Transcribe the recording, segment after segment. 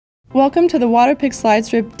Welcome to the Waterpik slide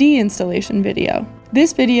strip deinstallation video.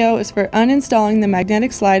 This video is for uninstalling the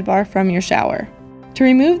magnetic slide bar from your shower. To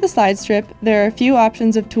remove the slide strip, there are a few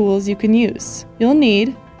options of tools you can use. You'll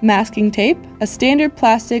need masking tape, a standard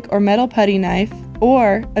plastic or metal putty knife,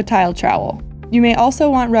 or a tile trowel. You may also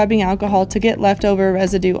want rubbing alcohol to get leftover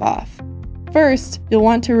residue off. First, you'll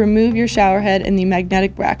want to remove your shower head and the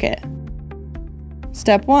magnetic bracket.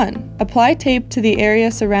 Step 1. Apply tape to the area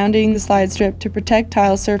surrounding the slide strip to protect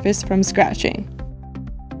tile surface from scratching.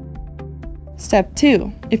 Step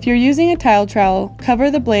 2. If you're using a tile trowel, cover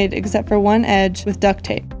the blade except for one edge with duct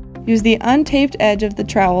tape. Use the untaped edge of the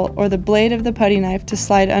trowel or the blade of the putty knife to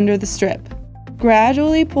slide under the strip.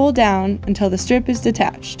 Gradually pull down until the strip is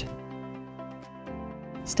detached.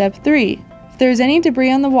 Step 3. If there is any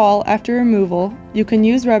debris on the wall after removal, you can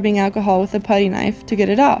use rubbing alcohol with a putty knife to get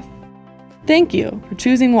it off. Thank you for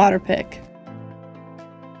choosing Waterpik.